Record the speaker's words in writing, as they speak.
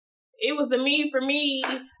it was the me for me.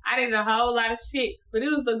 I did a whole lot of shit, but it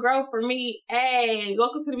was the growth for me. Hey,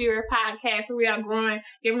 welcome to the Be Real Podcast, where we are growing,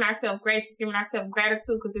 giving ourselves grace, giving ourselves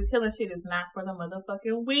gratitude, because this healing shit is not for the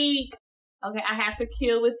motherfucking weak. Okay, I have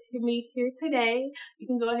Shaquille with me here today. You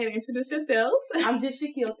can go ahead and introduce yourself. I'm just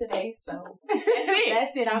Shaquille today, so that's it.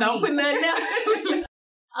 That's it. Don't put nothing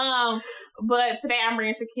else. But today I'm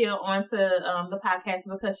bringing Shaquille onto the podcast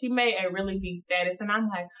because she made a really deep status, and I'm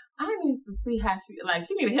like, I need to see how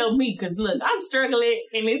she need to help me, because look, I'm struggling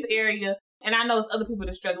in this area, and I know it's other people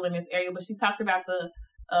that struggle in this area, but she talked about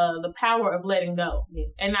the power of letting go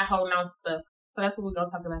and not holding on to stuff. So that's what we're gonna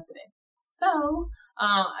talk about today. So,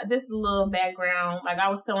 just a little background. Like I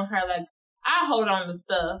was telling her, like I hold on to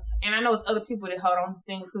stuff, and I know it's other people that hold on to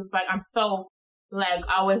things because like I'm so like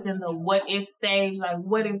always in the what if stage. Like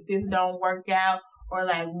what if this don't work out, or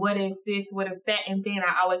like what if this, what if that, and then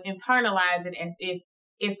I always internalize it as if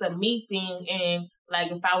it's a me thing, and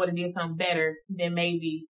like if I would have did something better, then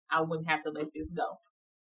maybe I wouldn't have to let this go.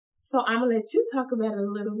 So I'm gonna let you talk about it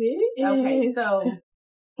a little bit. Okay, so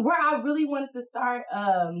where I really wanted to start,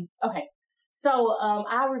 So,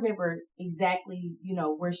 I remember exactly,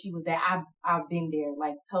 where she was at. I've been there,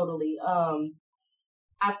 like, totally.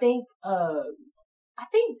 I think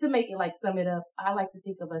to make it, like, sum it up, I like to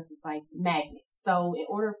think of us as, like, magnets. So, in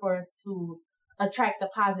order for us to attract the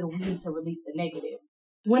positive, we need to release the negative.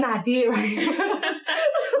 When I did, right?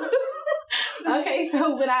 Okay,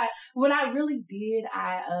 so when I really did,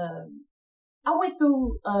 I went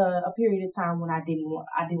through a period of time when I didn't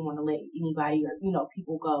want to let anybody or,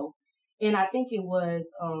 people go. And I think it was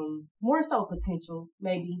more so potential,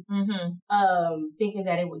 maybe, thinking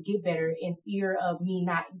that it would get better in fear of me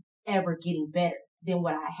not ever getting better than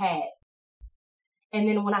what I had. And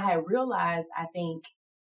then when I had realized, I think,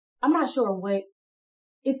 I'm not sure what,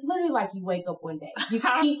 it's literally like you wake up one day. You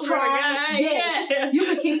can keep trying. Yes. Yeah. You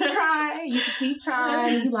can keep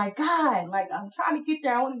trying. And you're like, God, like, I'm trying to get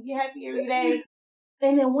there. I want to be happy every day.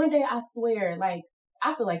 And then one day, I swear, like,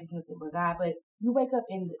 I feel like it's nothing but God, but you wake up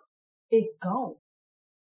and it's gone.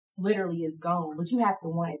 Literally, it's gone. But you have to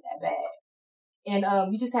want it that bad.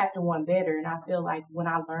 And you just have to want better. And I feel like when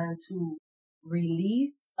I learned to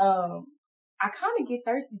release, I kind of get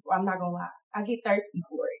thirsty for it. I'm not going to lie. I get thirsty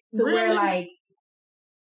for it. To where, like,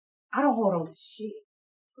 I don't hold on to shit.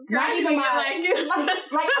 Not even my, like,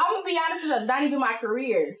 I'm going to be honest with you, not even my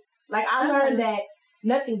career. Like, I learned that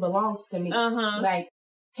nothing belongs to me. Like,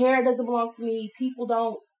 hair doesn't belong to me. People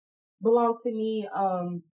don't belong to me.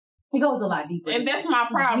 It goes a lot deeper. And that's my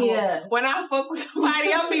problem. Yeah. When I fuck with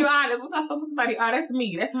somebody, I'll be honest. Once I fuck with somebody, oh, that's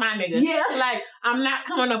me. That's my nigga. Yeah. Like, I'm not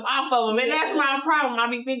coming up off of them. And that's my problem. I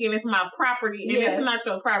be thinking it's my property. And it's not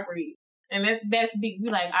your property. And that's big.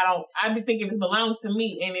 Like, I be thinking it belongs to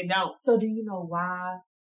me. And it don't. So do you know why?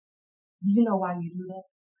 Do you know why you do that?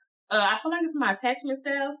 I feel like it's my attachment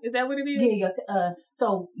style. Is that what it is? Yeah.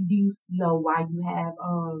 So do you know why you have,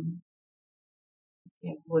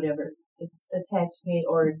 whatever, it's attachment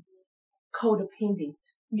or codependent.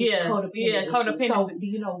 Codependent. So do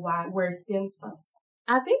you know where it stems from?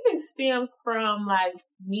 I think it stems from like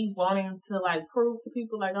me wanting to like prove to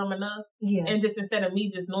people like I'm enough. Yeah. And just instead of me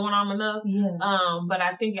just knowing I'm enough. Yeah. But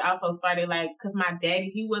I think it also started like, cause my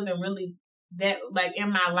daddy, he wasn't really that like in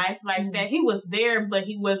my life like that. He was there, but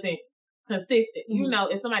he wasn't consistent. You know,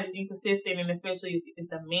 if somebody's inconsistent, and especially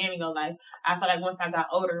it's a man in your life, I feel like once I got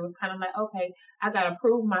older, it was kind of like, okay, I gotta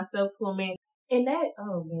prove myself to a man. And that,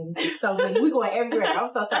 oh man, this is so many. We're going everywhere. I'm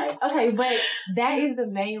so sorry. Okay, but that is the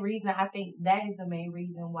main reason. I think that is the main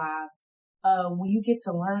reason why when you get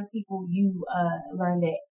to learn people, you learn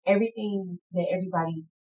that everything that everybody,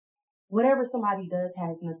 whatever somebody does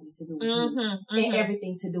has nothing to do with you and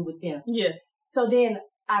everything to do with them. Yeah. So then,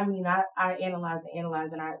 I mean, I analyze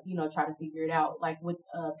and I, try to figure it out. Like with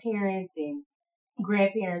parents and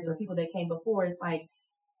grandparents or people that came before, it's like,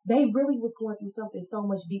 they really was going through something so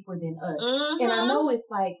much deeper than us. And I know it's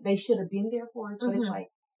like they should have been there for us, but it's like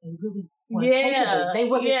they really weren't capable. They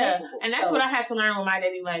wasn't capable. And that's what I had to learn with my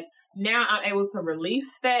daddy. Like, now I'm able to release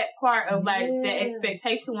that part of like the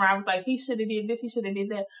expectation where I was like, he should have did this, he should have did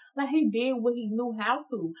that. Like, he did what he knew how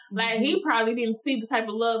to. Like, he probably didn't see the type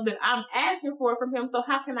of love that I'm asking for from him, so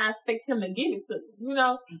how can I expect him to give it to me,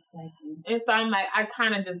 Exactly. And so I'm like, I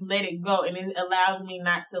kind of just let it go, and it allows me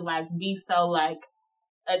not to like be so like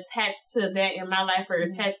attached to that in my life or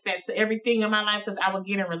attach that to everything in my life, because I would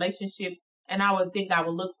get in relationships and I would think I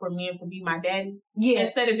would look for men to be my daddy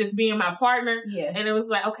instead of just being my partner. Yeah. And it was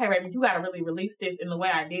like, okay, Raymond, you got to really release this. And the way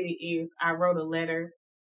I did it is I wrote a letter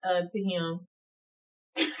to him.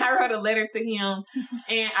 I wrote a letter to him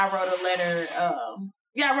and I wrote a letter.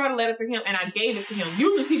 I wrote a letter to him and I gave it to him.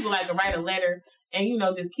 Usually people like to write a letter and, you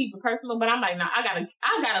know, just keep it personal. But I'm like, nah, I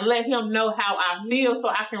gotta let him know how I feel so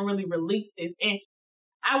I can really release this. And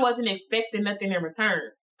I wasn't expecting nothing in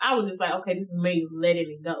return. I was just like, okay, this is me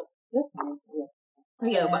letting it go. That's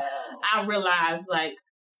nice. Yeah, but I realized, like,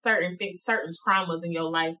 certain traumas in your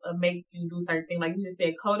life make you do certain things. Like you just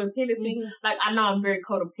said, codependency. Mm-hmm. Like, I know I'm very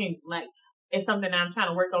codependent. Like, it's something that I'm trying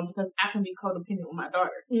to work on because I can be codependent with my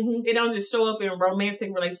daughter. Mm-hmm. It don't just show up in romantic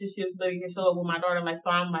relationships, but it can show up with my daughter. Like, so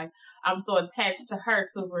I'm so attached to her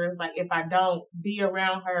to where it's like, if I don't be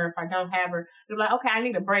around her, if I don't have her, they're like, okay, I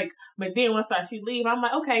need a break. But then once she leave, I'm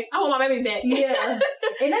like, okay, I want my baby back. Yeah.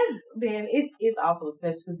 And that's, man, it's also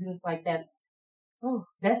special because it's like that. Oh,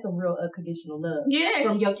 that's some real unconditional love. Yes.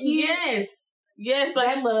 From your kids. Yes.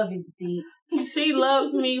 Like, that love is deep. She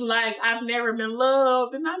loves me like I've never been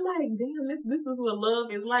loved. And I'm like, damn, this is what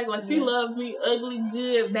love is like. Like, she loves me ugly,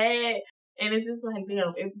 good, bad. And it's just like,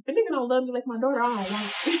 damn, if the nigga don't love me like my daughter, I don't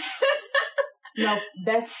want you. No,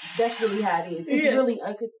 that's really how it is. It's really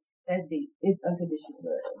that's deep. It's unconditional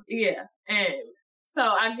love. Yeah. And so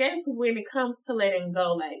I guess when it comes to letting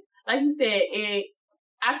go, like you said,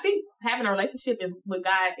 I think having a relationship with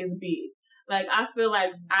God is big. Like, I feel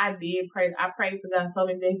like I prayed to God so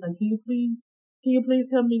many days, like, can you please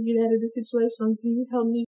help me get out of this situation? Can you help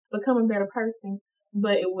me become a better person?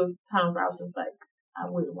 But it was times where I was just like, I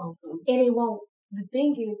wouldn't want to. And it won't. The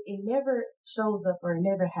thing is, it never shows up or it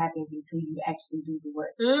never happens until you actually do the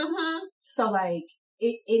work. Mm-hmm. So, like,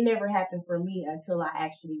 it never happened for me until I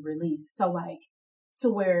actually released. So, like, to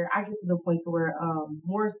where I get to the point to where,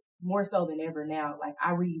 more so than ever now, like,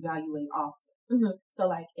 I reevaluate often. Mm-hmm. So,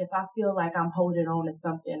 like, if I feel like I'm holding on to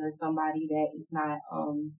something or somebody that is not,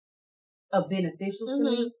 beneficial to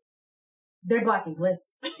me, they're blocking blessings.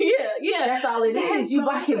 Yeah. That's all it is. You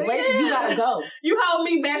blocking blessings. You gotta go. You hold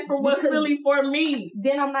me back from what's really for me.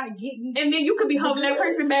 Then I'm not getting. And then you could be holding that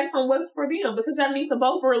person back from what's for them because y'all need to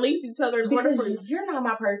both release each other in order for you're not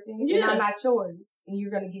my person. And I'm not yours. And you're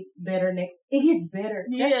gonna get better next. It gets better.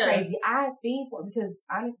 That's crazy. I think because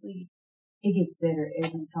honestly, it gets better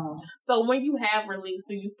every time. So when you have released,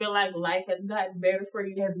 do you feel like life has gotten better for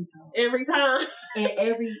you? Every time. Every time.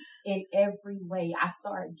 In every way, I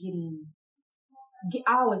start getting.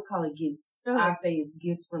 I always call it gifts. I say it's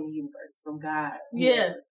gifts from the universe, from God.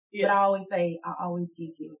 Yeah. But I always say I always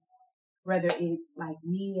get gifts. Whether it's like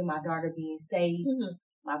me and my daughter being saved,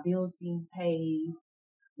 my bills being paid,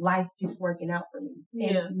 life just working out for me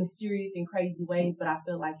in mysterious and crazy ways. But I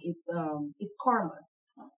feel like it's karma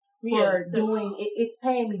for doing it. It's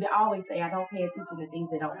paying me. I always say I don't pay attention to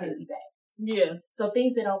things that don't pay me back. Yeah. So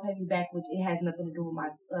things that don't pay me back, which it has nothing to do with my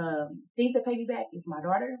things that pay me back is my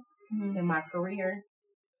daughter. In my career,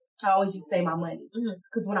 I always just say my money.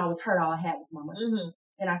 Because when I was hurt, all I had was my money.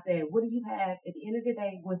 And I said, what do you have? At the end of the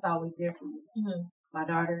day, what's always there for you? My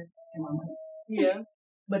daughter and my money. Yeah.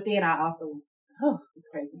 But then I also, it's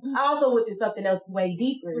crazy. I also went through something else way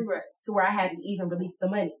deeper to where I had to even release the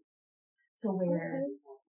money. To where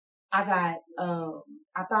I got,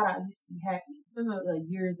 I thought I used to be happy.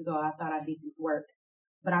 Years ago, I thought I did this work.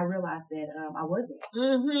 But I realized that I wasn't.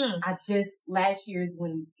 I just, last year is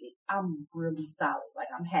when I'm really solid. Like,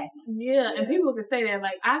 I'm happy. Yeah, and people can say that.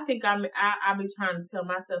 Like, I think I be trying to tell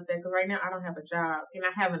myself that because right now I don't have a job. And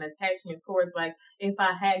I have an attachment towards, like, if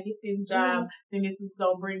I get this job, then this is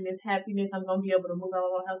going to bring this happiness. I'm going to be able to move out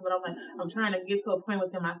of my house. But I'm like, I'm trying to get to a point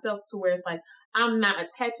within myself to where it's like, I'm not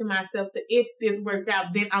attaching myself to if this worked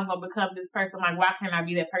out, then I'm going to become this person. Like, why can't I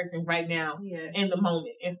be that person right now in the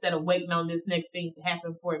moment instead of waiting on this next thing to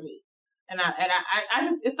happen for me? And I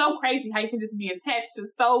just, it's so crazy how you can just be attached to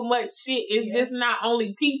so much shit. It's just not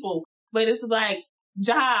only people, but it's like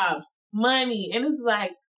jobs, money. And it's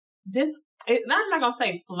like, I'm not going to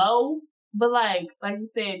say flow, but like you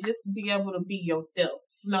said, just be able to be yourself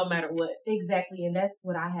no matter what. Exactly. And that's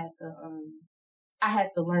what I had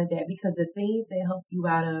to learn that because the things that help you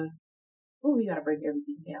out of, you got to break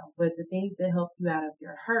everything down. But the things that help you out of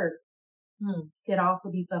your hurt could also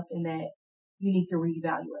be something that you need to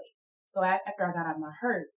reevaluate. So after I got out of my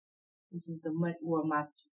hurt, which is the money, or my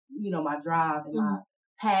drive and my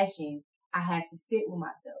passion, I had to sit with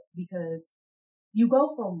myself because you go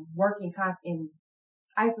from working constant.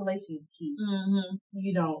 Isolation is key.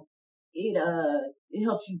 It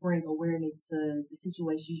helps you bring awareness to the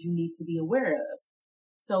situations you need to be aware of.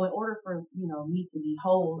 So in order for me to be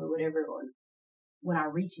whole or whatever, or when I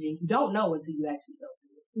reach it, and you don't know until you actually go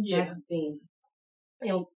through it. Yeah. That's the thing.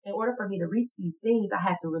 And in order for me to reach these things, I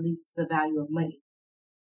had to release the value of money.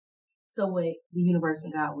 So what the universe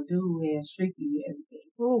and God will do is strip you everything.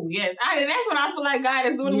 Oh, yes. That's what I feel like God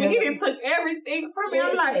is doing. He done took everything from me.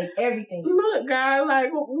 I'm like, everything. Look, God, like,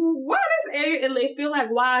 why does it feel like,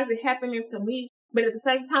 why is it happening to me? But at the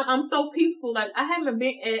same time, I'm so peaceful. Like, I haven't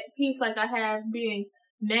been at peace like I have been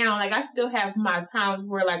now. Like, I still have my times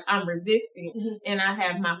where, like, I'm resisting and I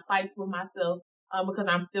have my fights with myself because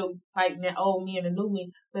I'm still fighting that old me and the new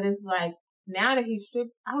me. But it's like, now that he's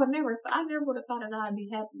stripped, I never would have thought that I'd be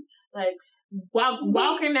happy. Like,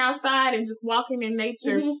 walking outside and just walking in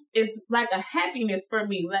nature is like a happiness for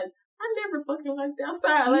me. Like, I never fucking liked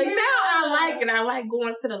outside. Like, now I like it. I like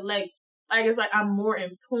going to the lake. Like, it's like I'm more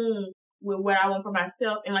in tune with what I want for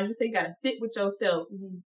myself. And like you say, you gotta sit with yourself.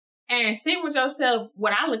 And sit with yourself,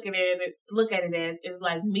 what I look at it as is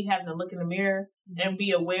like me having to look in the mirror and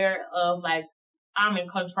be aware of, like, I'm in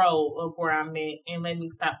control of where I'm at, and let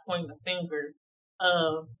me stop pointing the finger at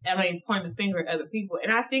other people.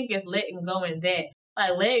 And I think it's letting go in that.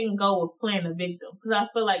 Like, letting go of playing the victim. Because I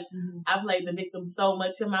feel like I played the victim so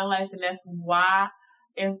much in my life, and that's why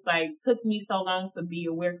it's like took me so long to be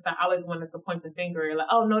aware, because I always wanted to point the finger like,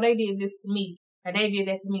 oh no, they did this to me and they did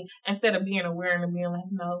that to me, instead of being aware and being like,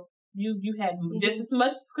 no, you had just as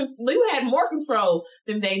much, you had more control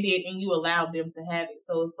than they did, and you allowed them to have it.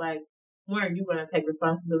 So it's like, when are you going to take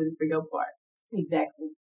responsibility for your part? Exactly,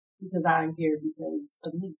 because I'm here because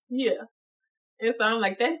of me. Yeah, and so I'm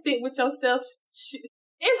like, that sit with yourself.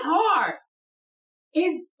 It's hard.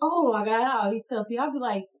 It's, oh my God, I always tell people, I'll be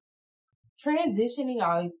like, transitioning,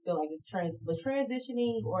 I always feel like it's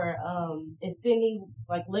transitioning or ascending,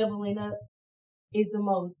 like leveling up, is the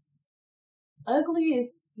most ugliest,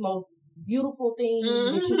 most beautiful thing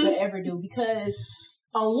that you could ever do. Because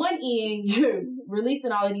on one end, you're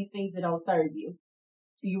releasing all of these things that don't serve you.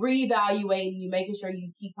 You reevaluating, you making sure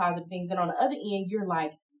you keep positive things. Then on the other end, you're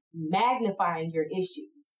like magnifying your issues.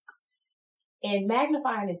 And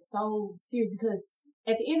magnifying is so serious, because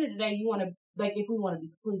at the end of the day, you want to, like, if we want to be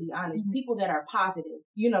completely honest, people that are positive,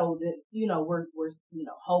 we're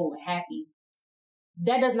whole and happy.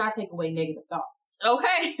 That does not take away negative thoughts.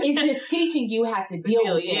 Okay. It's just teaching you how to deal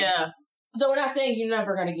with them. Yeah. So we're not saying you're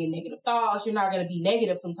never going to get negative thoughts. You're not going to be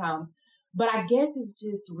negative sometimes. But I guess it's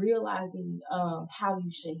just realizing how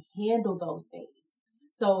you should handle those things.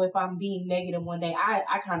 So if I'm being negative one day,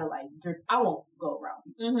 I kind of like, I won't go around.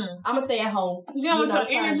 I'm going to stay at home. You don't want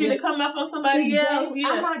your energy to come up on somebody else. Yeah.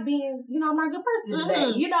 I'm not being, I'm not a good person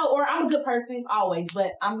today. Or I'm a good person always,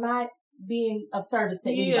 but I'm not being of service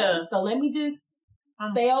to anybody. So let me just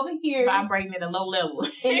stay over here. Vibrating at a low level.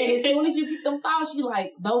 And then as soon as you get them thoughts, you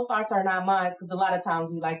like, those thoughts are not mine. Because a lot of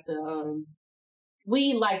times we like to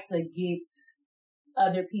get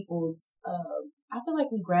other people's, I feel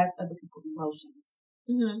like we grasp other people's emotions.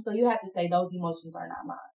 So you have to say, those emotions are not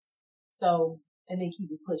mine. So, and then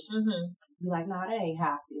keep it pushing. Be like, nah, that ain't how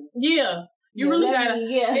I feel. Yeah. You really gotta,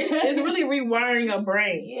 it's really rewiring your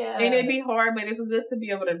brain. Yeah. And it'd be hard, but it's good to be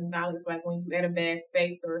able to acknowledge, like, when you're at a bad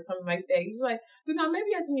space or something like that. You're like,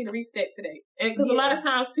 maybe I just need to reset today. And because a lot of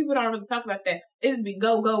times people don't really talk about that. It just be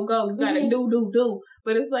go, go, go. You gotta do.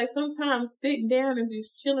 But it's like sometimes sitting down and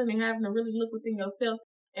just chilling and having to really look within yourself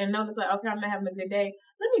and notice, like, okay, I'm not having a good day.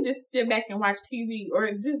 Let me just sit back and watch TV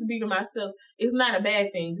or just be to myself. It's not a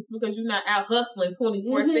bad thing just because you're not out hustling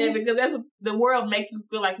 24/7, because that's what the world make you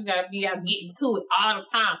feel like you gotta be out getting to it all the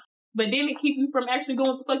time. But then it keep you from actually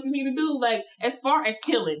doing what the fuck you need to do, like, as far as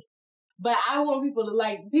killing. But I want people to,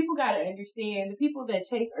 like, people gotta understand, the people that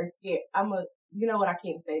chase are scared. You know what, I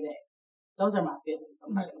can't say that. Those are my feelings.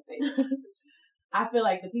 I'm not gonna say that. I feel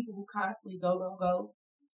like the people who constantly go,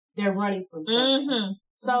 they're running from something.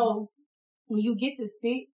 So when you get to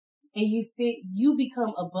sit, you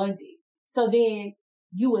become abundant. So then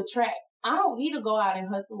you attract. I don't need to go out and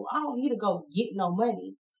hustle. I don't need to go get no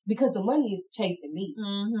money, because the money is chasing me.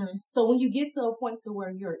 So when you get to a point to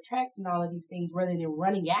where you're attracting all of these things rather than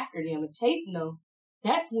running after them and chasing them,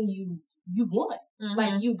 that's when you won.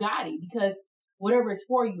 Like, you got it, because whatever is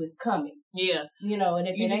for you is coming. Yeah. And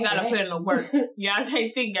if you just gotta put in the work. Y'all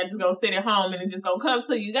can't think y'all just gonna sit at home and it's just gonna come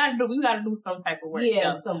to you. You gotta do some type of work.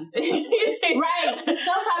 Yeah, some type. Right. Some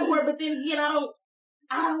type of work, but then again,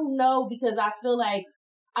 I don't know, because I feel like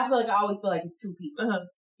I always feel like it's two people.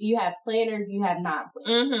 You have planners, you have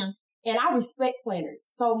non-planners. And I respect planners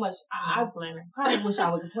so much. I kind of wish I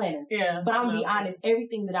was a planner. Yeah. But I'm gonna be honest,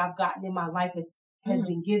 everything that I've gotten in my life has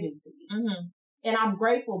been given to me. And I'm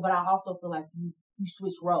grateful, but I also feel like you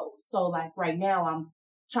switch roles. So, like, right now I'm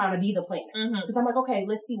trying to be the planner, because I'm like, okay,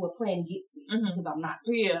 let's see what plan gets me, because I'm not.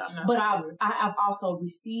 Yeah. But I've also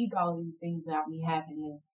received all of these things without me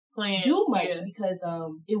having to do much, because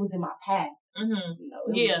it was in my path. And I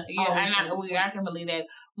can believe that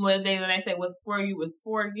when they say what's for you is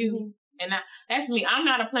for you, And that's me. I'm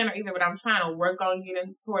not a planner either, but I'm trying to work on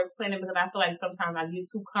getting towards planning because I feel like sometimes I get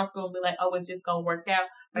too comfortable and be like, oh, it's just going to work out.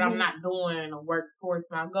 But I'm not doing the work towards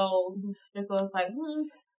my goals. And so it's like,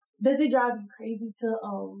 Does it drive you crazy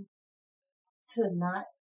to not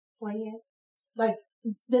plan? Like,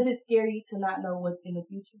 does it scare you to not know what's in the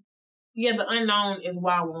future? Yeah, the unknown is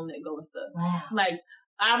why I won't let go of stuff. Wow. Like,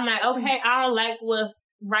 I'm like, okay, I don't like what's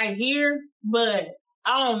right here, but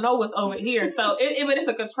I don't know what's over here. So but it's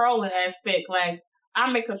a controlling aspect. Like,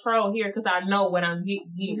 I'm in control here because I know what I'm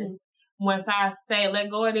getting here. Once I say let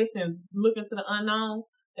go of this and look into the unknown,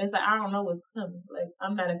 it's like I don't know what's coming. Like,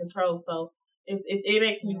 I'm not in control, so it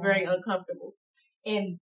makes me very uncomfortable.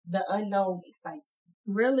 And the unknown excites me.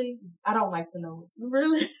 Really? I don't like to know.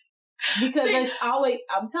 Really? Because it's always,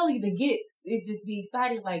 I'm telling you, the gifts is just be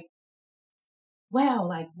excited. Like, wow,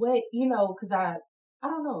 like what, because I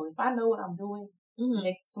don't know if I know what I'm doing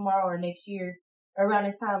tomorrow or next year around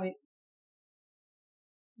this time.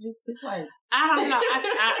 It's like, I don't know.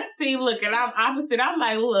 I see. Look, and I'm opposite. I'm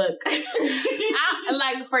like, look,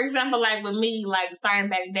 like for example, like with me, like starting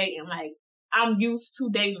back dating, like I'm used to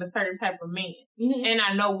dating a certain type of man, and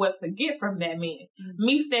I know what to get from that man.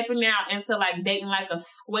 Me stepping out into like dating like a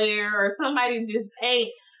square or somebody just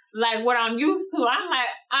ain't like what I'm used to. I'm like,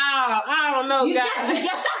 I don't know, God. I'm like,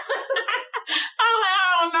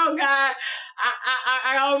 I don't know, God.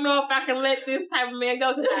 I don't know if I can let this type of man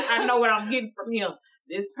go because I know what I'm getting from him.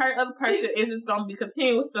 This other person is just going to be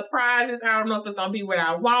continuous surprises. I don't know if it's going to be what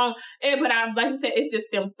I want. But like you said, it's just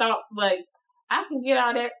them thoughts. Like, I can get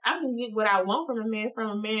all that. I can get what I want from a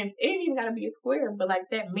man. It ain't even got to be a square. But, like,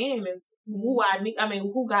 that man is who I need. I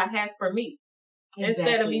mean, who God has for me. Exactly.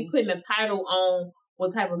 Instead of me putting a title on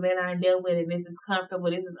what type of man I deal with, and this is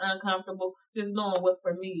comfortable, this is uncomfortable, just knowing what's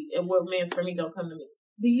for me and what man's for me don't come to me.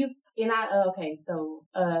 So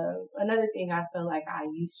another thing I feel like I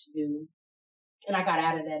used to do, and I got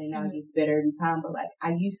out of that, and now it gets better every time. But like,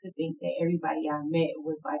 I used to think that everybody I met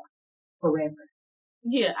was like forever.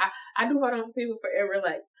 Yeah, I do hold on to people forever.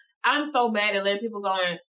 Like, I'm so bad at letting people go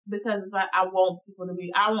in because it's like I want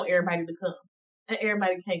everybody to come, and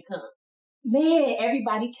everybody can't come. Man,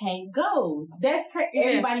 everybody can't go. That's crazy. Yeah.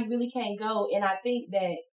 Everybody really can't go, and I think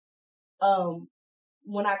that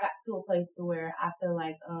when I got to a place to where I feel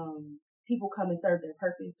like people come and serve their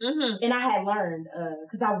purpose. And I had learned,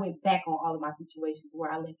 cause I went back on all of my situations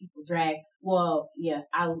where I let people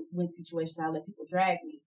I went situations I let people drag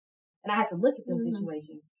me. And I had to look at them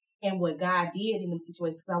situations and what God did in them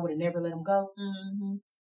situations, cause I would have never let them go.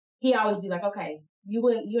 He always be like, okay, you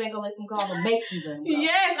ain't gonna let them go, I'm gonna make you let them go.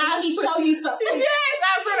 Yes, so let me show you something. Yes,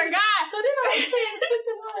 I swear to God. So then I was paying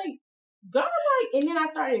attention like, God, and then I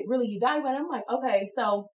started really evaluating. I'm like, okay,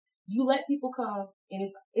 so you let people come, and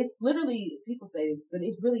it's literally, people say this, but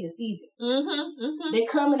it's really a season. They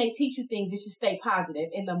come and they teach you things. It should stay positive.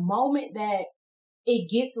 And the moment that it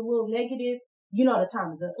gets a little negative, the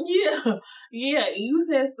time is up. Yeah. You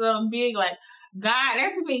said something big like, God,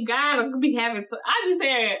 that's me. God will be having to. I be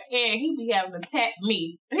saying, and he be having to tap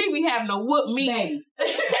me. He be having to whoop me. Baby. He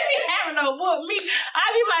be having to whoop me.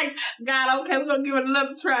 I be like, God, okay, we're gonna give it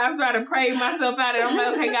another try. I'm trying to pray myself out, and I'm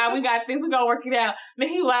like, okay, God, we got this. We're gonna work it out. And then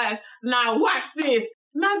he like, nah, watch this.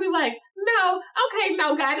 And I be like, no, okay,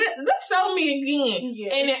 no, God, let's show me again.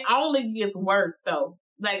 Yeah. And it only gets worse though.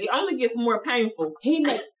 Like, it only gets more painful. He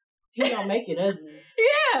don't make it ugly.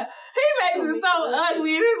 Yeah, he makes it so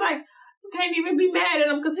ugly. And it's like, can't even be mad at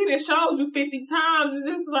him because he done showed you 50 times. It's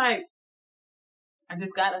just like, I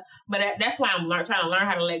just gotta, but that's why I'm trying to learn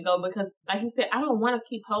how to let go, because like you said, I don't want to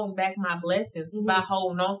keep holding back my blessings by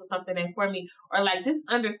holding on to something that's for me, or like just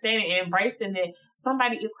understanding and embracing that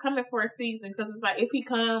somebody is coming for a season, because it's like, if he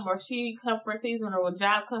come or she come for a season, or a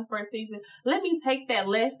job come for a season, let me take that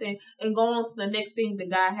lesson and go on to the next thing that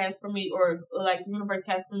God has for me, or like the universe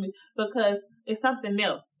has for me, because it's something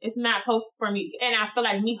else. It's not supposed for me. And I feel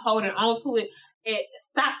like me holding on to it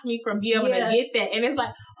stops me from being able to get that. And it's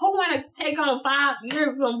like, who want to take on 5 years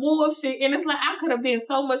of some bullshit? And it's like, I could have been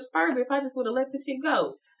so much further if I just would have let this shit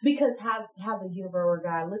go. Because how the universe or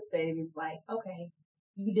God looks at it is like, okay,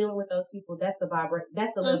 you dealing with those people, that's the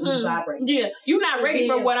level you vibrate. Yeah, you're not ready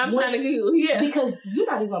for what I'm trying to do. Yeah, because you're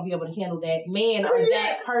not even gonna be able to handle that man or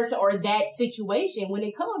that person or that situation when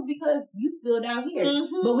it comes, because you still down here.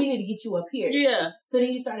 But we need to get you up here. Yeah. So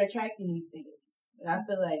then you start attracting these things. And I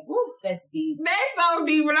feel like, woo, that's deep. That's so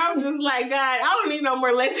deep. And I'm just like, God, I don't need no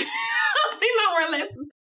more lessons. I don't need no more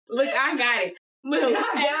lessons. Look, I got it. Look,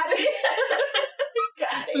 I got it.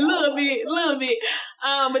 Little bit.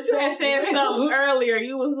 But you had said something earlier.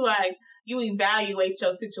 You was like, you evaluate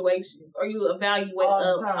your situation, or you evaluate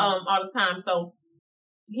all the time. So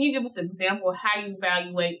you give us an example of how you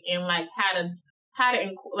evaluate and like how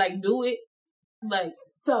to like do it? Like,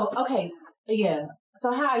 so, okay. Yeah.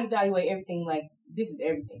 So how I evaluate everything, like, this is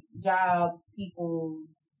everything. Jobs, people,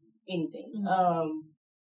 anything. Mm-hmm.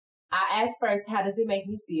 I ask first, how does it make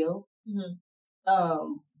me feel?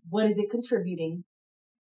 Mm-hmm. What is it contributing?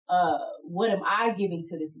 What am I giving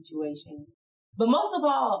to the situation? But most of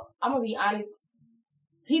all, I'm gonna be honest,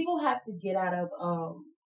 people have to get out of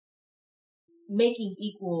making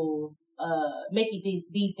these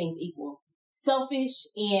things equal. Selfish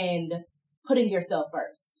and putting yourself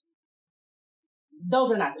first.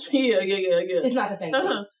 Those are not the same. Yeah. It's not the same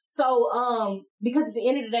thing. So, because at the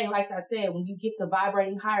end of the day, like I said, when you get to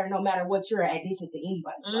vibrating higher, no matter what, you're an addition to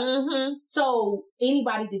anybody's life. Mm-hmm. So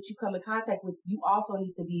anybody that you come in contact with, you also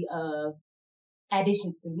need to be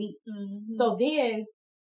addition to me. Mm-hmm. So then,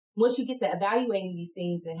 once you get to evaluating these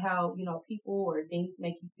things and how, people or things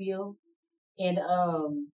make you feel, and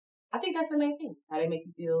I think that's the main thing, how they make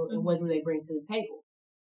you feel and what do they bring to the table.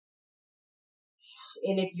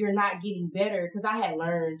 And if you're not getting better, because I had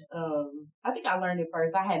learned, I think I learned it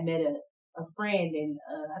first. I had met a friend, and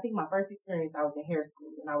I think my first experience, I was in hair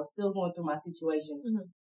school, and I was still going through my situation.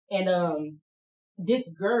 Mm-hmm. And this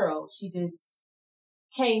girl, she just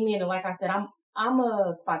came in, and like I said, I'm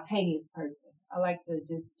a spontaneous person. I like to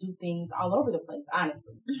just do things all over the place,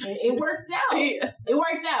 honestly. It works out. Yeah. It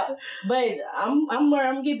works out. But I'm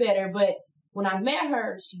gonna get better. But when I met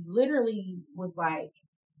her, she literally was like,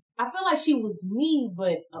 I feel like she was me,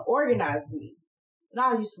 but organized me. And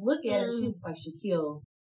I would just look at her, she was like, Shaquille,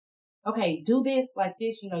 okay, do this like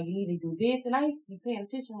this, you need to do this. And I used to be paying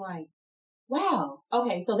attention like, wow.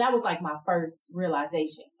 Okay, so that was like my first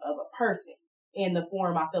realization of a person in the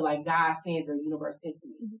form I feel like God sent or universe sent to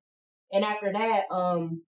me. Mm-hmm. And after that,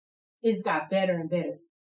 it just got better and better.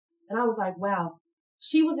 And I was like, wow,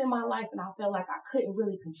 she was in my life and I felt like I couldn't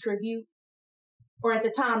really contribute. Or at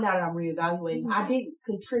the time, now that I'm reevaluating, I didn't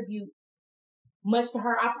contribute much to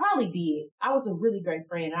her. I probably did. I was a really great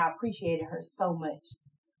friend and I appreciated her so much.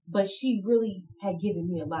 But she really had given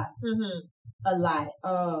me a lot. Mm-hmm. A lot.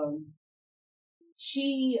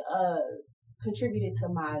 She contributed to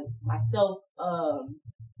my self, what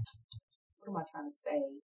am I trying to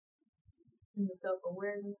say? The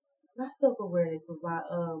self-awareness. Not self-awareness, was my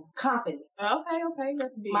confidence. Okay,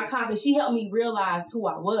 that's big. My confidence. She helped me realize who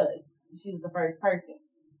I was. She was the first person.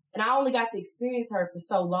 And I only got to experience her for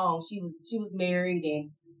so long. She was married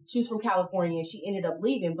and she was from California and she ended up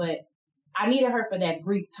leaving, but I needed her for that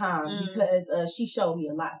brief time because she showed me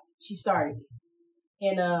a lot. She started it.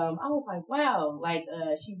 And I was like, wow, like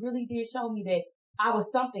she really did show me that I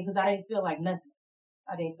was something because I didn't feel like nothing.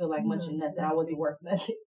 I didn't feel like much of nothing. I wasn't worth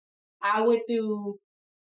nothing. I went through,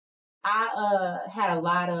 had a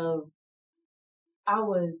lot of,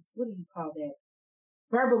 what do you call that?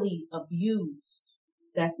 Verbally abused.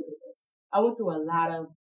 That's what it was. I went through a lot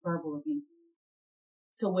of verbal abuse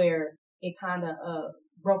to where it kind of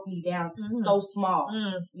broke me down to so small,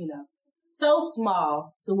 so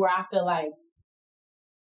small to where I feel like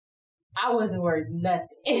I wasn't worth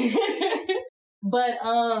nothing. But,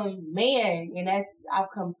 man, and I've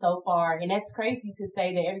come so far, and that's crazy to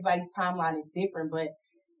say that everybody's timeline is different, but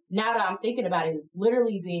now that I'm thinking about it, it's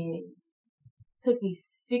literally took me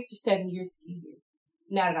 6 or 7 years to get here,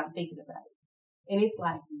 now that I'm thinking about it. And it's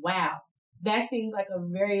like, wow, that seems like a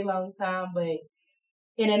very long time, but,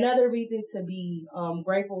 and another reason to be,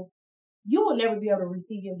 grateful, you will never be able to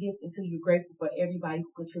receive your gifts until you're grateful for everybody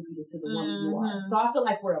who contributed to the woman you are. So I feel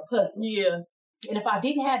like we're a puzzle. Yeah. And if I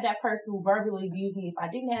didn't have that person who verbally abused me, if I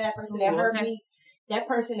didn't have that person that hurt me, that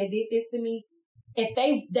person that did this to me, if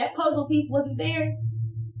that puzzle piece wasn't there,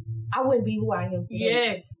 I wouldn't be who I am today.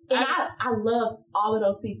 Yes. And I love all of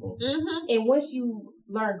those people. Mm-hmm. And once you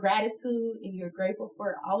learn gratitude and you're grateful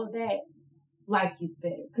for all of that, life gets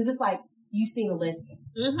better. Because it's like, you seen a lesson.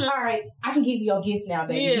 Mm-hmm. All right, I can give you your gifts now,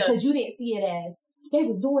 baby. Yeah. Because you didn't see it as, they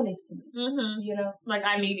was doing this to me. Mm-hmm. Like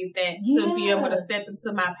I needed that to be able to step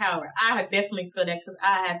into my power. I definitely feel that because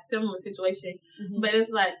I have similar situation. Mm-hmm. But it's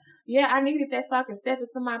like, yeah, I needed that so I can step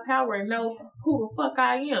into my power and know who the fuck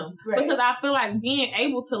I am. Right. Because I feel like being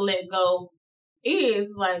able to let go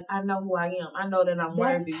is like, I know who I am. I know that I'm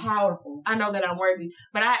worthy. That's powerful. I know that I'm worthy.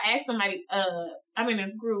 But I asked somebody, I'm in a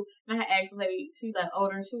group, and I had asked a lady, she's like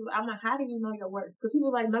older, and I'm like, how do you know your worth? Because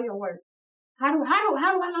people like, know your worth. How do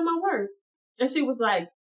I know my worth? And she was like,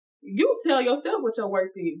 you tell yourself what your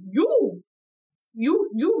worth is.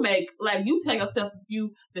 You make, like, you tell yourself if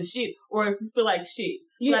you the shit or if you feel like shit.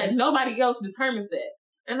 Yeah. Like, nobody else determines that.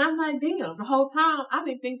 And I'm like, damn, the whole time I've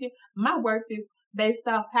been thinking my worth is based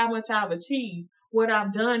off how much I've achieved what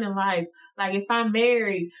I've done in life. Like, if I'm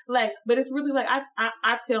married, like, but it's really like,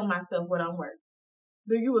 I tell myself what I'm worth.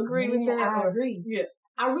 Do you agree with that? I agree. Yeah.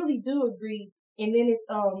 I really do agree. And then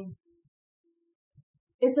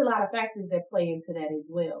it's a lot of factors that play into that as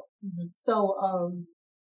well. Mm-hmm. So,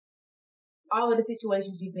 all of the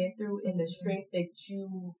situations you've been through and the strength that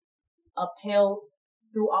you upheld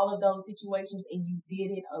through all of those situations and you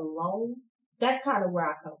did it alone, that's kind of where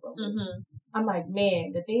I come from. Mm-hmm. I'm like,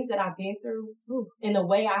 man, the things that I've been through and the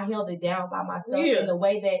way I held it down by myself and the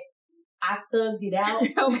way that I thugged it out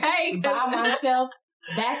by myself,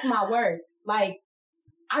 that's my word. Like,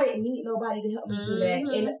 I didn't need nobody to help me do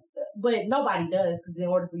that. But nobody does, because in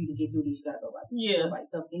order for you to get through this, you gotta go by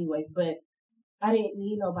yourself anyways. But I didn't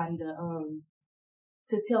need nobody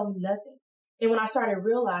to tell me nothing. And when I started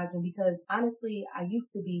realizing, because honestly, I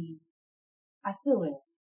still am.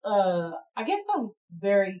 I guess I'm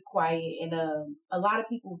very quiet, and a lot of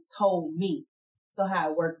people told me. So how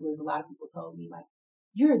it worked was a lot of people told me, like,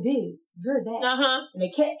 you're this, you're that. And they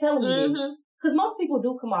kept telling me this. Because most people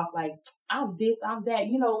do come off like, I'm this, I'm that,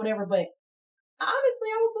 you know, whatever. But honestly,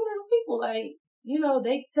 I was one of the people, like, you know,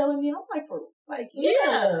 they telling me, I'm like, like,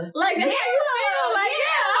 yeah. Like, that's how you feel. Like,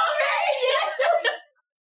 okay.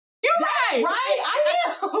 You're right. I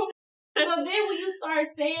am. So then when you start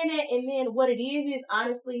saying that, and then what it is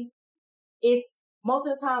honestly, it's most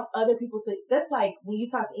of the time other people say, that's like when you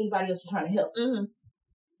talk to anybody else you're trying to help.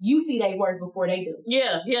 You see they work before they do.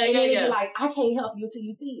 And then you're like, I can't help you until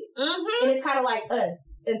you see it. And it's kind of like us.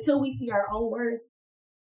 Until we see our own worth.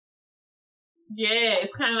 Yeah,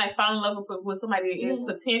 it's kind of like falling in love with somebody that is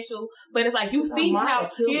potential. But it's like, you see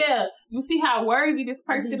you see how worthy this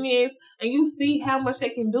person is, and you see how much they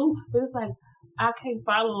can do. But it's like, I can't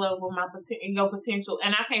fall in love with your potential,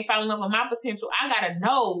 and I can't fall in love with my potential. I gotta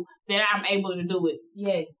know that I'm able to do it.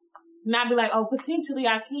 Yes. Not be like, oh, potentially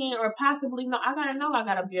I can, or possibly no. I gotta know I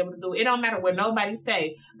gotta be able to do it. It don't matter what nobody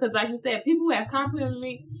say, because like you said, people who have confidence in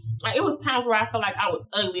me. Like, it was times where I felt like I was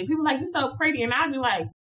ugly, and people were like, you're so pretty, and I'd be like,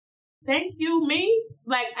 thank you, me.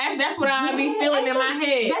 Like, that's what I be feeling in my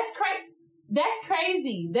head. That's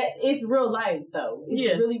crazy. That it's real life though.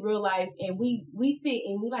 It's really real life, and we sit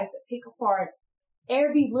and we like to pick apart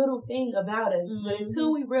every little thing about us. But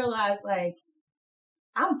until we realize, like,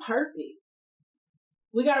 I'm perfect.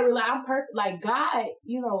 We gotta realize I'm perfect. Like, God,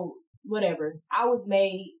 you know, whatever. I was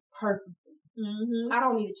made perfect. I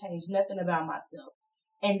don't need to change nothing about myself.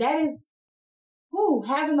 And that is,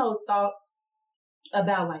 having those thoughts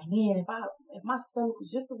about, like, man, if my stomach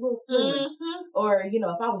was just a little slimmer, or, you know,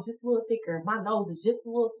 if I was just a little thicker, my nose is just a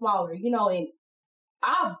little smaller, you know, and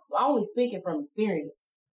I'm only speaking from experience.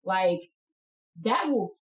 Like, that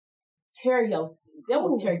will tear you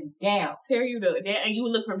down. Tear you down, and you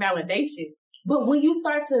look for validation. But when you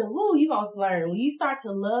start to, you gonna learn. When you start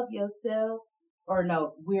to love yourself, I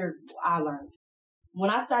learned. When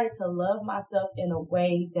I started to love myself in a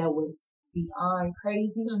way that was beyond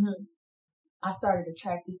crazy, I started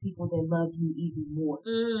attracting people that love you even more.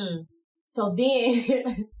 So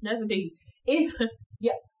then, that's deep. It's so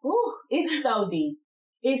deep.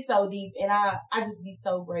 It's so deep, and I just be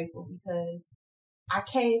so grateful because I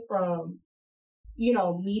came from, you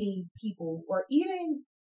know, meeting people, or even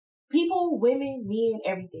people, women, men,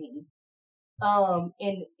 everything,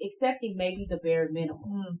 and accepting maybe the bare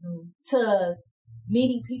minimum, to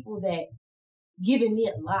meeting people that giving me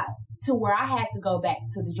a lot, to where I had to go back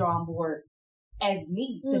to the drawing board as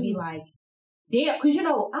me to be like, damn, because, you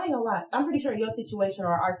know, I ain't gonna lie, I'm pretty sure your situation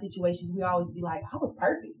or our situations, we always be like, I was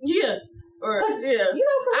perfect. Yeah. Or, you know,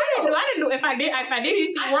 for real. I didn't know if I did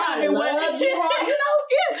anything wrong, it wasn't you wrong, you know?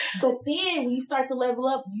 But then when you start to level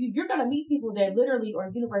up, you're gonna meet people that literally, or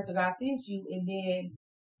universe of God sends you, and then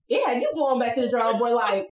you going back to the drawing board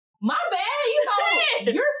like, my bad, you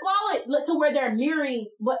know, you're flawless, to where they're mirroring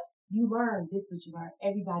what you learn. This is what you learn.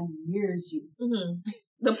 Everybody mirrors you.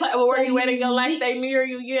 Where you at in your life, they mirror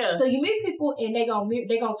you, So you meet people, and they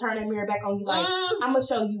gonna turn that mirror back on you like, I'm gonna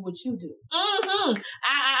show you what you do.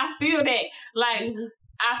 I feel that. Like,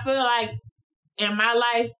 I feel like in my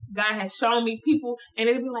life, God has shown me people, and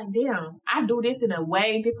it'll be like, damn, I do this in a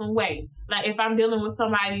way different way. Like, if I'm dealing with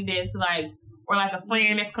somebody that's like, or like a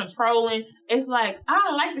friend that's controlling, it's like, I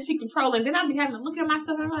don't like that she controlling. Then I'll be having to look at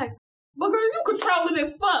myself and I'm like, but girl, you controlling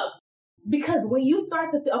as fuck. Because when you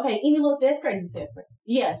start to feel, okay, any little, that's crazy stuff.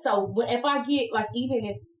 Yeah, so if I get, like, even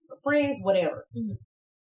if friends, whatever,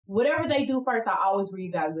 whatever they do first, I always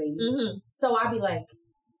reevaluate it. So I be like,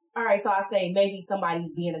 all right, so I say, maybe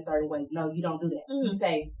somebody's being a certain way. No, you don't do that. You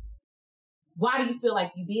say, why do you feel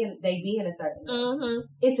like they being a certain way?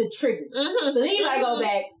 It's a trigger. So then you gotta go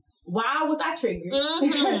back, why was I triggered?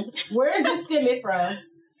 Where is this stemming from?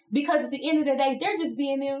 Because at the end of the day, they're just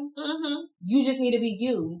being them. Mm-hmm. You just need to be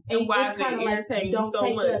you. And why it's kind of like don't so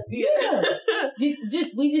take much.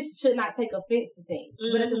 We just should not take offense to things.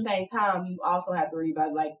 Mm-hmm. But at the same time, you also have to read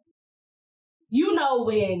about like, you know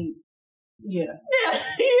when,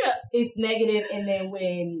 it's negative, and then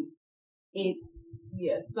when it's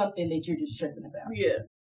something that you're just tripping about.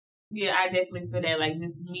 Yeah, I definitely feel that. Like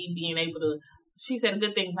just me being able to. She said a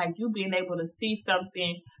good thing, like you being able to see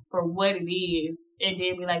something for what it is, and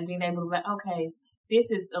then be like being able to like, okay, this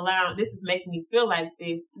is making me feel like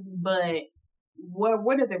this, but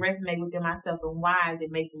where does it resonate within myself, and why is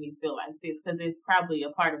it making me feel like this? Because it's probably a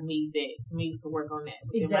part of me that needs to work on that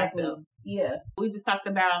within myself. Yeah. We just talked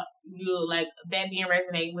about you like that being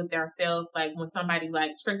resonating with ourselves, like when somebody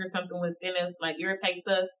like triggers something within us, like irritates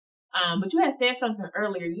us. But you had said something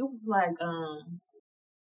earlier. You was like,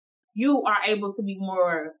 you are able to be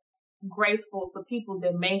more graceful to people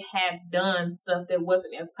that may have done stuff that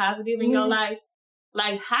wasn't as positive in your life.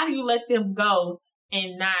 Like, how do you let them go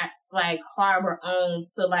and not like harbor on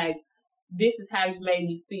to like, this is how you made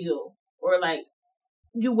me feel, or like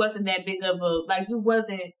you wasn't that big of a, like you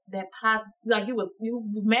wasn't that positive, like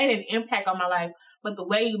you made an impact on my life, but the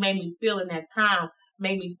way you made me feel in that time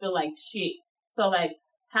made me feel like shit. So like,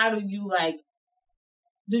 how do you like,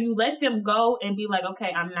 do you let them go and be like,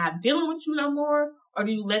 okay, I'm not dealing with you no more? Or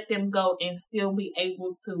do you let them go and still be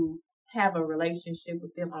able to have a relationship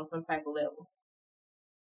with them on some type of level?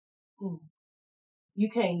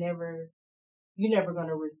 You're never going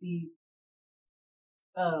to receive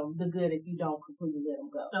the good if you don't completely let them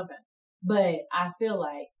go. Okay. But I feel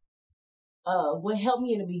like what helped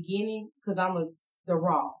me in the beginning, because the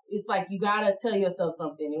raw. It's like you gotta tell yourself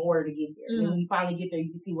something in order to get there. And when you finally get there,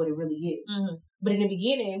 you can see what it really is. But in the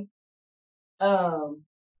beginning, I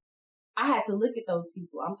had to look at those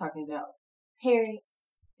people. I'm talking about parents,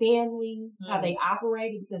 family, how they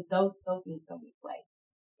operated, because those things come into play.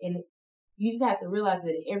 And you just have to realize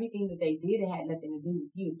that everything that they did, it had nothing to do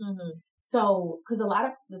with you. So, because a lot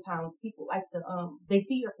of the times people like to, they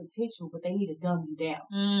see your potential, but they need to dumb you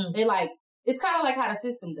down. They like, it's kind of like how the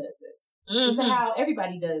system does this. It's how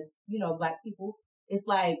everybody does, Black people. It's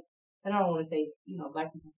like, and I don't want to say,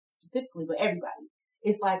 Black people specifically, but everybody.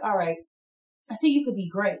 It's like, all right, I see you could be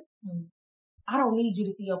great. I don't need you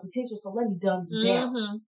to see your potential, so let me dumb you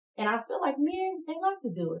down. And I feel like men, they like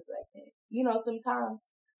to do us like that, sometimes.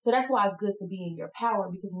 So that's why it's good to be in your power,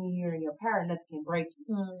 because when you're in your power, nothing can break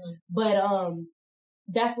you. But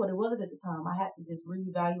that's what it was at the time. I had to just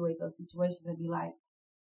reevaluate those situations and be like,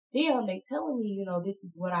 damn, they telling me, this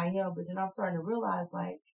is what I am. But then I'm starting to realize,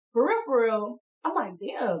 like, for real, I'm like,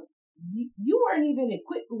 damn, you weren't even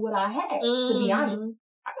equipped with what I had, to be honest.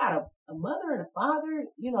 I got a mother and a father,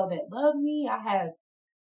 that love me. I have,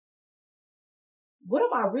 what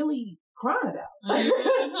am I really crying about?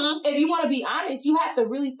 If you want to be honest, you have to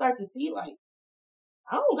really start to see, like,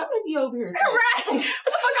 I don't gotta be over here. So. Right. What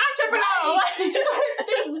the fuck I'm tripping on? Because you gotta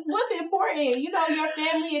think what's important, your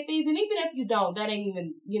family and things. And even if you don't, that ain't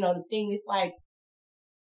even, the thing. It's like,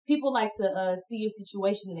 people like to see your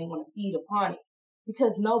situation and they want to feed upon it.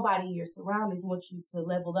 Because nobody in your surroundings wants you to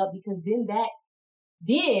level up, because then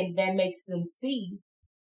that makes them see,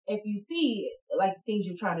 if you see like things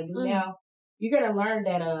you're trying to do now, you're going to learn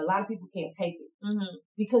that a lot of people can't take it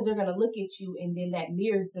because they're going to look at you, and then that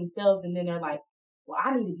mirrors themselves, and then they're like, well,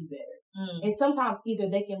 I need to be better. And sometimes either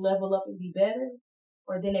they can level up and be better,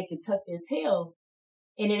 or then they can tuck their tail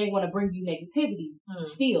and then they want to bring you negativity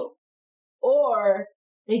still, or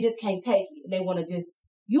they just can't take it and they want to just,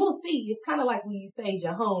 you'll see, it's kind of like when you sage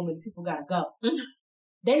your home and people got to go.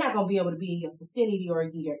 They're not going to be able to be in your vicinity or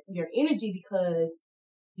your energy, because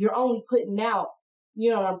you're only putting out,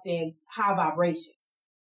 high vibrations.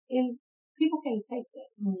 And people can't take that.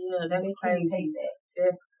 Yeah, that's they crazy. Can't take that.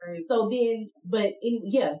 That's crazy. So then,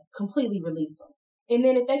 completely release them. And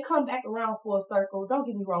then if they come back around for a circle, don't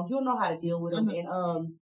get me wrong, you'll know how to deal with them.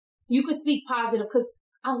 And you can speak positive, because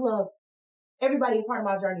I love everybody a part of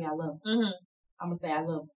my journey. I love them. I'm going to say I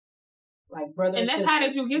love them. Like brothers and that's sisters, how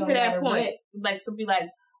did you get to that point? Like, to be like,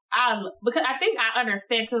 because I think I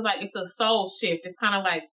understand, because like it's a soul shift. It's kind of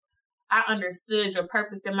like, I understood your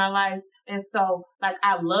purpose in my life, and so like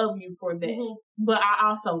I love you for that. But I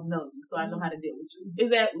also know you, so I know how to deal with you.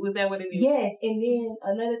 Was that what it is? Yes. And then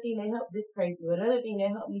another thing that helped, this crazy, but another thing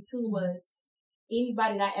that helped me too was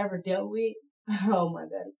anybody that I ever dealt with. Oh my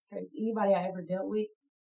God, it's crazy. Anybody I ever dealt with,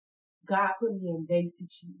 God put me in their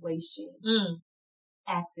situation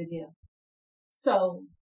after them. So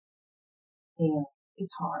yeah,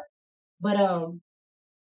 it's hard. But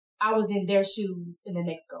I was in their shoes in the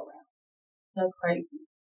next go round. That's crazy.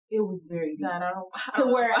 It was very good. To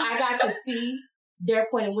where I got to see their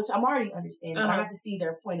point of which I'm already understanding, but I got to see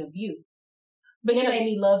their point of view. But it made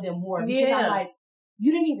me love them more because I'm like,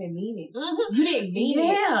 you didn't even mean it. Mm-hmm. You didn't mean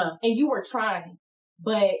it. And you were trying.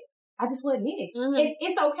 But I just wasn't it. Mm-hmm. And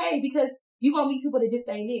it's okay because you're going to meet people that just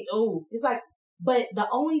ain't it. Ooh. It's like, but the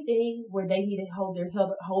only thing where they need to hold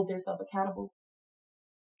themselves accountable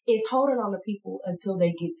is holding on to people until they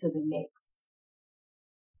get to the next.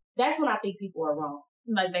 That's when I think people are wrong.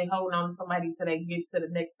 Like they hold on to somebody till they get to the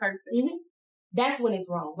next person. Mm-hmm. That's when it's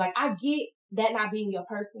wrong. Like I get that not being your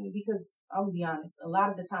person because I'm going to be honest, a lot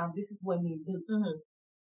of the times this is what men do.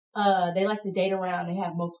 Mm-hmm. They like to date around and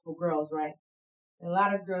have multiple girls, right? And a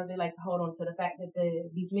lot of girls, they like to hold on to the fact that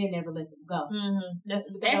these men never let them go.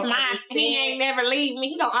 Mm-hmm. That's mine. He ain't never leave me.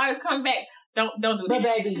 He gonna always come back. Don't do that. But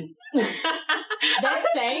baby, that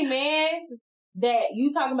same man that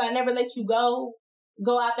you talking about never let you go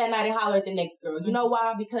out that night and holler at the next girl. You know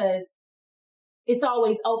why? Because it's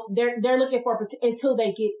always open. They're looking for until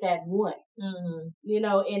they get that one. Mm-hmm. You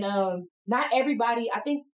know, and not everybody. I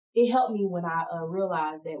think it helped me when I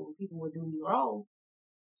realized that when people would do me wrong,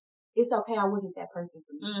 it's okay. I wasn't that person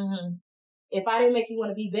for you. Mm-hmm. If I didn't make you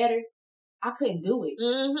want to be better, I couldn't do it.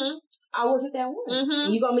 Mm-hmm. I wasn't that one. Mm-hmm.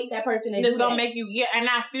 And you gonna meet that person that just gonna make you. Yeah, and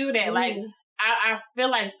I feel that. Mm-hmm. Like I feel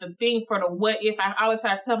like the thing for the what if. I always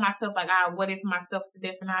try to tell myself like, what if myself to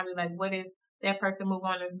death, and I be like, what if that person move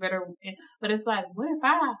on is better? But it's like, what if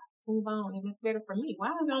I move on and it's better for me? Why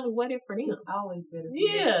is it only what if for them? It's always better for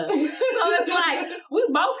yeah. So it's like, we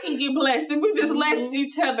both can get blessed if we just let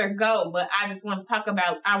each other go. But I just want to talk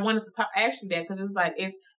about, ask you that because it's like,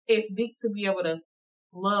 it's deep to be able to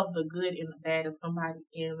love the good and the bad of somebody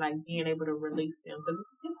and like being able to release them because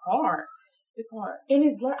it's hard. It's hard. And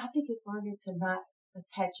I think it's learning to not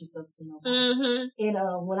attach yourself to nobody. Mm-hmm.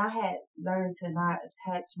 And when I had learned to not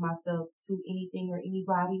attach myself to anything or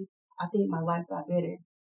anybody, I think my life got better.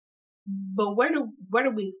 But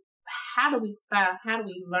how do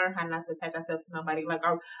we learn how not to attach ourselves to nobody? Like,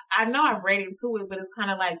 I know I've read into it, but it's kind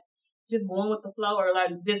of like just going with the flow or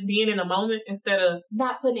like just being in the moment instead of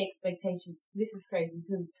not putting expectations. This is crazy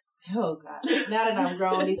because, oh God, now that I'm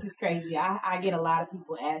grown, this is crazy. I get a lot of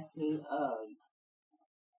people ask me,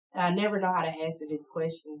 I never know how to answer this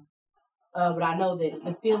question. But I know that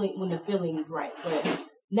when the feeling is right. But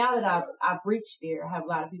now that I've reached there, I have a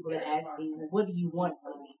lot of people that ask me, well, what do you want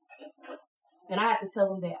from me? And I have to tell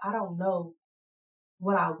them that I don't know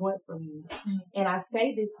what I want from you. Mm-hmm. And I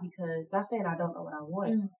say this because, not saying I don't know what I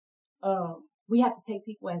want. Mm-hmm. We have to take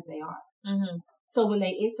people as they are. Mm-hmm. So when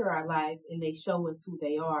they enter our life and they show us who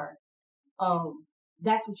they are,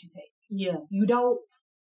 that's what you take. Yeah. You don't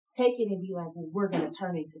take it and be like, well, we're going to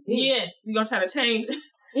turn into this. Yes. You're going to try to change.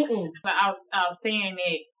 But I was saying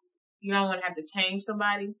that you don't want to have to change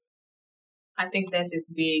somebody. I think that's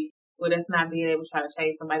just big. Well, that's not being able to try to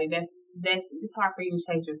change somebody. It's hard for you to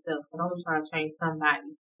change yourself. So don't try to change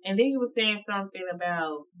somebody. And then you were saying something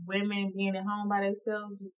about women being at home by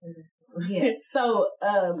themselves. Yeah. So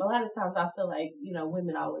a lot of times I feel like,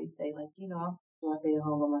 women always say like, I'm going to stay at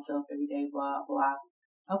home by myself every day, blah, blah.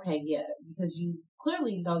 Okay, yeah, because you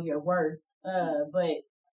clearly know your worth. But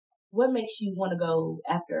what makes you want to go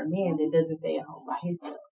after a man that doesn't stay at home by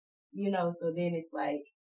himself? So then it's like,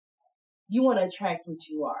 you want to attract what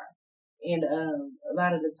you are. And a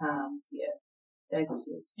lot of the times, yeah, that's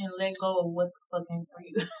just... And let go of what the fuck ain't for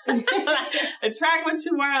you. Attract what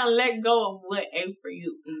you are and let go of what ain't for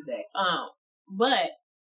you. Exactly. But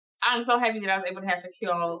I'm so happy that I was able to have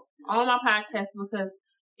Shaquille on my podcast because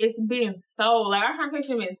it's been our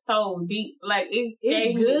conversation been so deep. Like, it's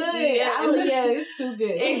good. It's too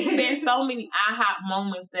good. It's been so many aha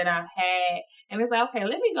moments that I've had. And it's like, okay,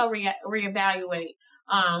 let me go reevaluate.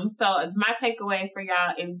 So my takeaway for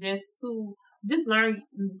y'all is just to learn,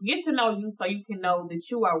 get to know you so you can know that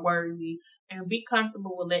you are worthy and be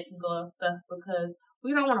comfortable with letting go of stuff because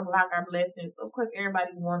we don't want to block our blessings. Of course,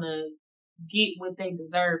 everybody want to get what they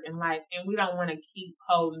deserve in life and we don't want to keep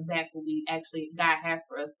holding back what God has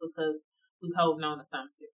for us because we holding on to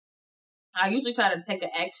something. I usually try to take an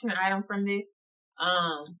action item from this.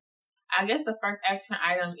 I guess the first action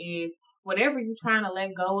item is whatever you're trying to let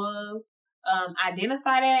go of.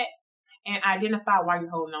 Identify that and identify why you're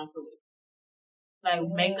holding on to it. Like,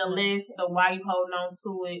 make a list of why you're holding on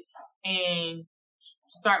to it and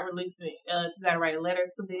start releasing it. If you gotta write a letter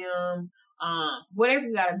to them, whatever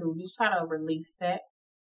you gotta do, just try to release that.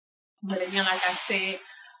 But again, like I said,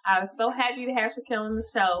 I was so happy to have Shaquille on the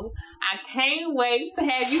show. I can't wait to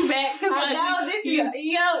have you back. I know this is...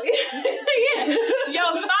 Your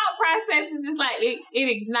thought process is just like, it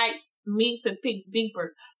ignites me to think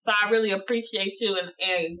deeper. So I really appreciate you,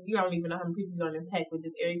 and you don't even know how many people you're going to impact with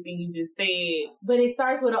just everything you just said. But it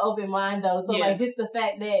starts with an open mind, though. So, like, just the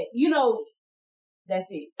fact that, you know, that's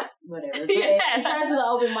it. Whatever. It starts with an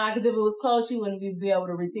open mind, because if it was closed, she wouldn't be able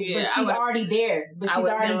to receive it. But she's already there. But she's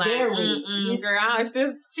already there with it.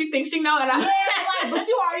 Girl, she thinks she know it. Yeah, but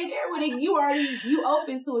you already there with it. You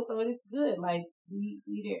open to it, so it's good. Like, we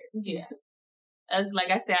there. Yeah.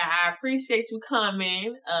 Like I said, I appreciate you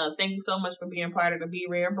coming. Thank you so much for being part of the Be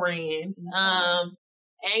Rare brand. And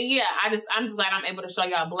yeah, I'm just glad I'm able to show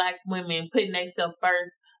y'all Black women putting themselves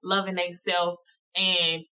first, loving themselves,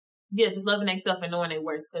 and yeah, just loving themselves and knowing their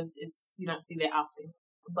worth, because you don't see that often.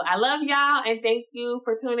 But I love y'all, and thank you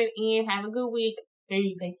for tuning in. Have a good week.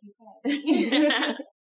 Peace. Thank you.